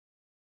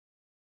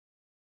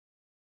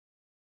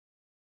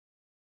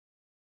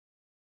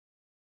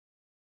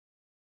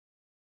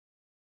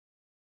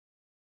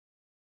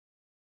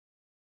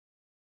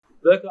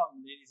Welcome,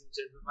 ladies and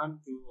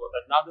gentlemen, to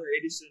another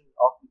edition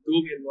of the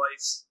Thomian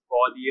Voice for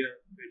the year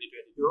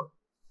 2022.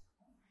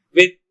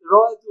 With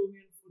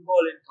Royal-Thomian Football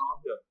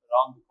encounter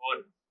around the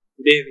corner,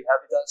 today we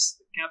have with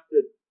us the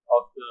captain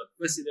of the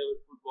first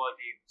 11 football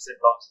team,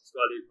 S.Thomas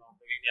College Mount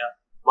Lavinia,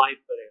 Mahith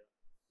Perera.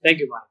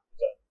 Thank you, Mahith, for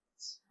joining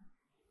us.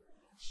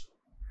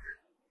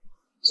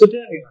 So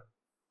tell me, Mahith,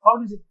 how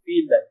does it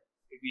feel like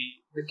to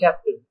be the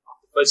captain of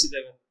the first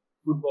 11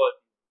 football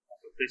team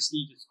of a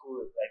prestigious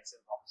school like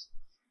S.Thomas?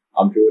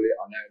 I'm truly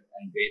honored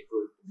and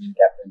grateful to be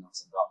captain of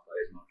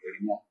College Mount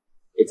Lavinia.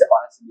 It's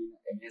honestly been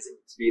an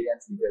amazing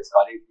experience because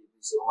college gives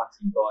me so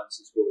much importance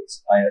to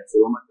sports. I had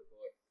so much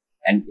support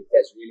and it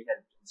has really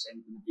helped to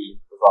strengthen the team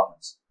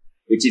performance,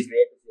 which is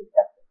great to be the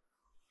captain.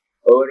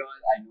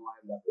 Overall, I know I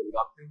have got to live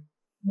up to,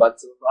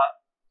 but so far,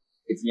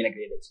 it's been a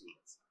great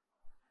experience.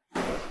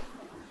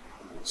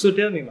 So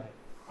tell me, Mike,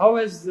 how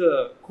has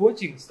the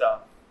coaching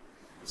staff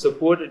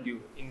supported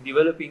you in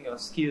developing your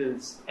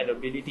skills and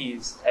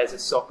abilities as a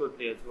soccer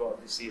player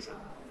throughout the season?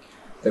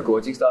 The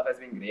coaching staff has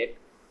been great.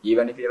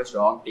 Even if you have a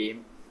strong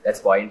team, that's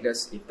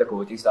pointless if the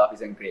coaching staff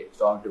isn't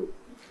strong too.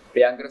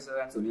 Priyankar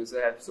sir and Sunil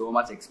sir have so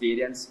much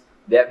experience.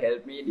 They have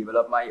helped me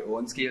develop my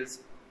own skills,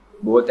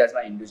 both as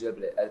my individual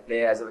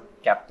player as a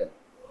captain.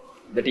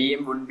 The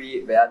team wouldn't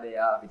be where they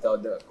are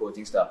without the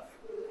coaching staff.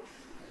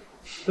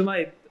 So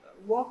Mike,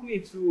 walk me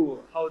through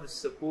how the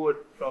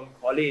support from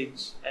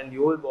college and the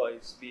old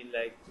boys been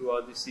like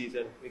throughout the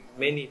season with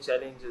many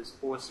challenges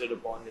posted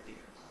upon the team.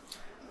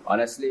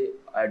 Honestly,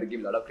 I have to give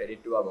a lot of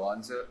credit to our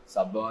bonds,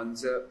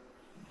 sub-bonds,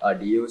 our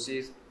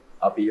DOCs,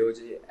 our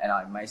POG and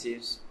our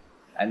MICs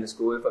and the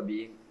school for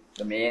being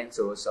the main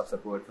source of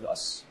support for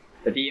us.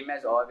 The team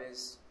has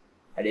always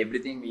had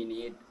everything we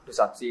need to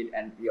succeed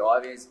and we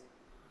always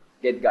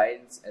get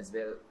guidance as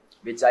well,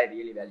 which I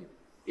really value.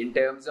 In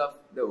terms of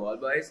the old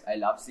boys, I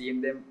love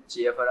seeing them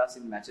cheer for us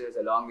in matches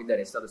along with the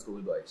rest of the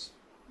school boys.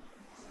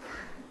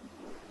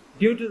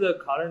 Due to the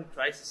current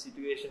crisis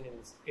situation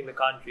in the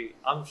country,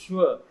 I'm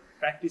sure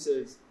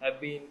practices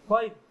have been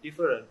quite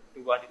different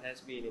to what it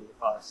has been in the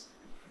past.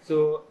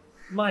 So,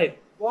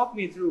 Mike, walk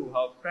me through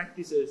how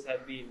practices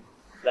have been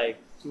like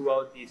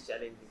throughout these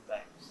challenging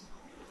times.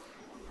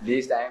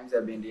 These times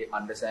have been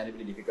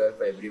understandably difficult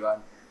for everyone,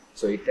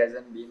 so it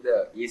hasn't been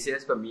the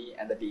easiest for me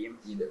and the team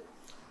either.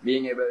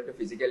 Being able to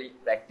physically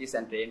practice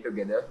and train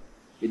together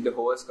with the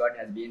whole squad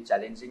has been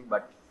challenging,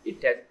 but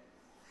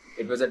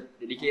it was a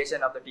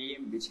dedication of the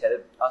team which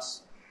helped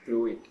us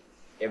through it.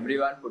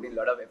 Everyone put in a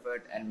lot of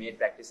effort and made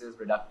practices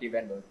productive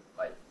and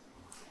worthwhile.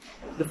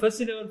 The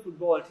first 11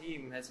 football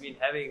team has been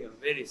having a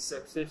very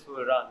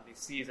successful run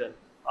this season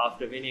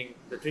after winning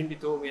the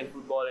Thomian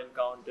Football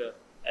encounter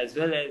as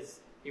well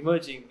as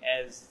emerging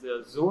as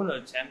the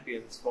zonal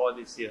champions for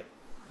this year.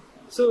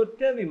 So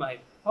tell me,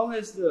 Mike, how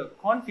has the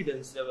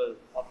confidence level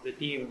of the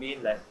team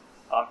been like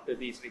after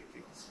these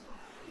victories?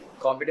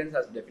 Confidence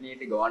has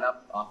definitely gone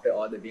up after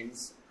all the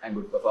wins and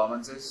good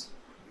performances.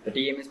 The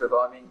team is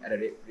performing at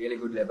a really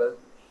good level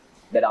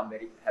that I'm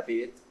very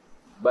happy with.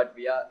 But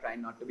we are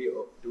trying not to be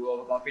too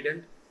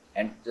overconfident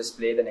and just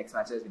play the next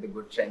matches with a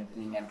good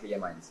strengthening and clear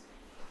minds.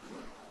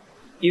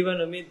 Even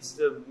amidst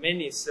the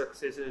many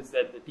successes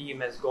that the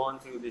team has gone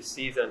through this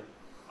season,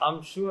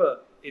 I'm sure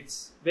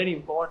it's very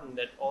important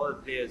that all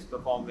players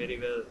perform very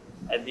well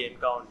at the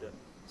encounter.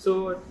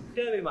 So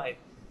tell me, Mahith,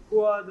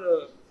 who are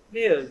the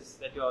players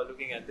that you are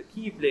looking at, the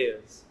key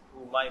players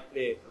who might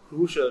play a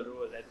crucial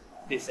role at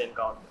this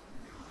encounter?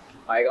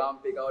 I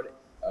can't pick out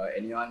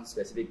any one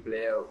specific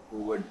player who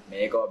would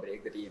make or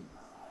break the team.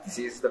 This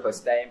is the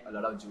first time a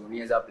lot of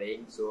juniors are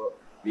playing, so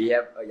we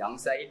have a young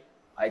side.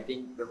 I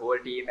think the whole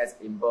team has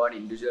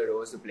important individual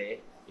roles to play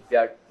if we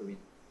are to win.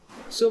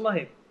 So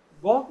Mahith,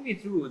 walk me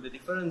through the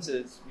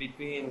differences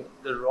between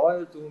the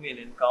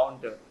Royal-Thomian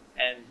encounter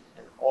and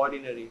an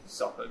ordinary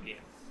soccer game.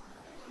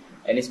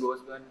 Any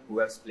sportsman who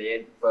has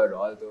played for a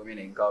Royal-Thomian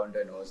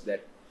encounter knows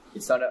that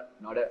it's not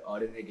an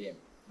ordinary game.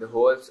 The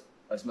whole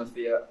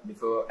atmosphere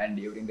before and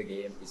during the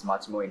game is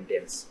much more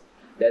intense.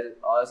 There's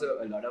also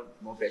a lot of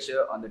more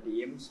pressure on the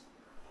teams.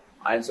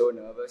 I'm so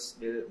nervous,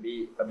 will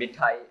be a bit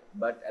high,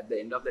 but at the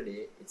end of the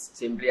day, it's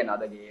simply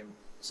another game,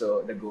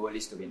 so the goal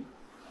is to win.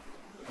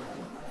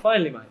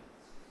 Finally, Mike,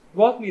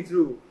 walk me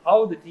through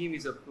how the team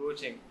is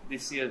approaching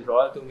this year's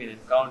Royal-Thomian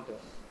encounter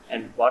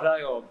and what are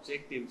your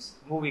objectives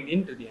moving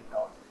into the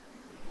encounter?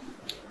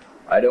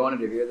 I don't want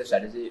to reveal the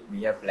strategy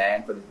we have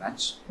planned for this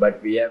match,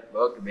 but we have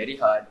worked very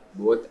hard,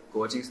 both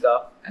coaching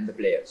staff and the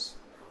players.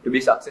 To be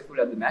successful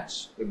at the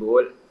match, the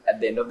goal at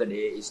the end of the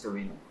day is to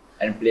win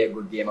and play a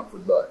good game of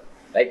football.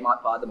 Like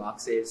Father Mark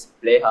says,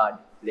 play hard,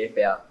 play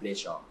fair, play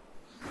strong.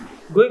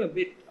 Going a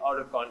bit out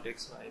of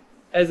context, Mike,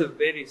 as a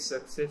very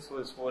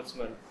successful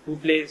sportsman who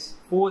plays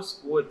 4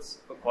 sports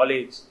for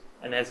college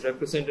and has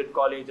represented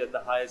college at the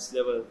highest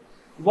level,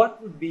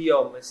 what would be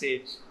your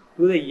message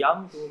to the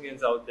young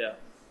Thomians out there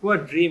who are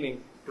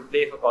dreaming to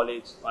play for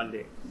college one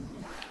day?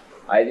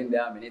 I think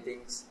there are many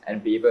things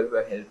and people who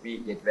have helped me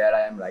get where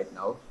I am right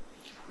now.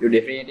 You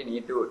definitely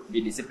need to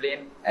be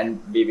disciplined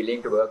and be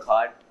willing to work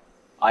hard.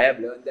 I have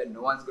learned that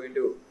no one's going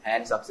to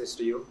hand success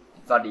to you.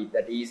 It's not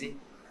that easy.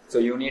 So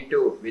you need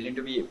to willing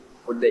to be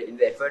put in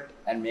the effort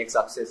and make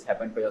success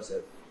happen for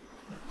yourself.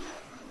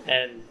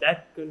 And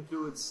that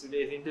concludes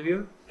today's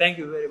interview. Thank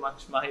you very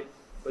much, Mahith,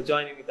 for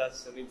joining with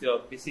us amidst your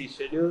busy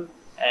schedule.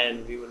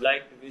 And we would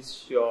like to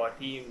wish your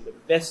team the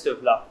best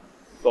of luck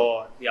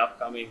for the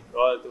upcoming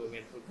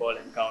Royal-Thomian Football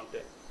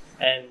encounter.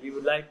 And we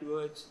would like to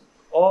urge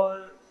all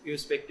you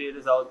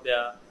spectators out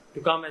there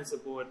to come and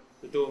support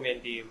the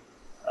Thomian team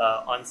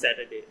on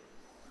Saturday.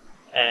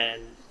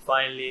 And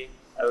finally,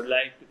 I would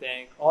like to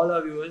thank all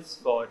our viewers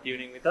for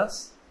tuning with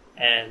us,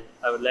 and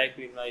I would like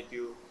to invite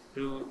you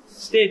to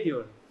stay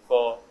tuned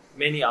for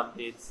many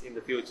updates in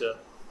the future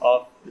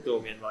of the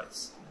Thomian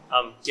Voice.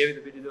 I'm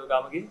Gevindu Pitiduwa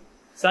Gamage,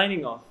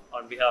 signing off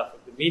on behalf of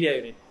the Media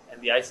Unit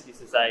and the ICT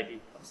Society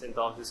of St.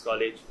 Thomas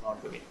College,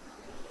 Mount Lavinia.